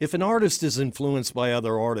If an artist is influenced by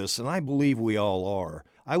other artists, and I believe we all are,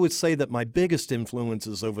 I would say that my biggest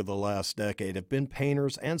influences over the last decade have been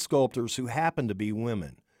painters and sculptors who happen to be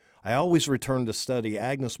women. I always return to study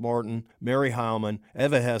Agnes Martin, Mary Heilman,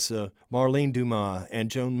 Eva Hesse, Marlene Dumas, and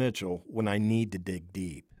Joan Mitchell when I need to dig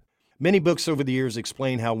deep. Many books over the years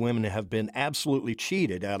explain how women have been absolutely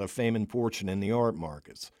cheated out of fame and fortune in the art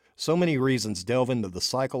markets. So many reasons delve into the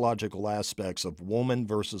psychological aspects of woman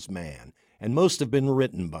versus man, and most have been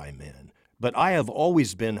written by men. But I have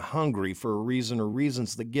always been hungry for a reason or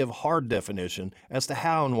reasons that give hard definition as to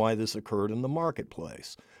how and why this occurred in the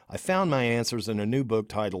marketplace. I found my answers in a new book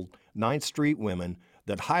titled Ninth Street Women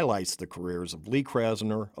that highlights the careers of Lee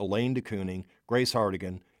Krasner, Elaine de Kooning, Grace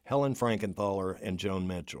Hartigan, Helen Frankenthaler, and Joan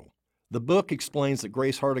Mitchell. The book explains that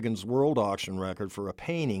Grace Hartigan's world auction record for a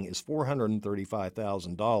painting is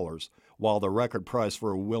 $435,000, while the record price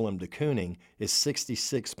for a Willem de Kooning is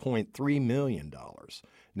 $66.3 million.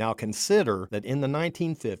 Now consider that in the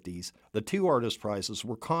 1950s, the two artist prices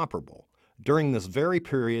were comparable. During this very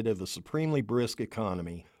period of a supremely brisk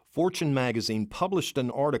economy, Fortune magazine published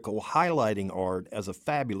an article highlighting art as a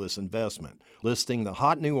fabulous investment, listing the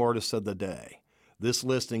hot new artists of the day. This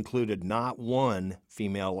list included not one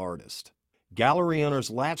female artist. Gallery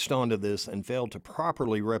owners latched onto this and failed to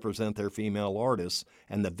properly represent their female artists,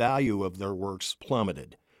 and the value of their works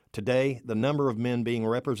plummeted. Today, the number of men being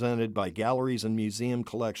represented by galleries and museum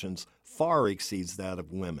collections far exceeds that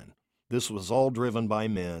of women. This was all driven by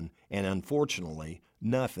men, and unfortunately,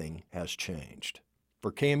 nothing has changed.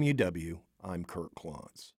 For KMUW, I'm Kurt Klontz.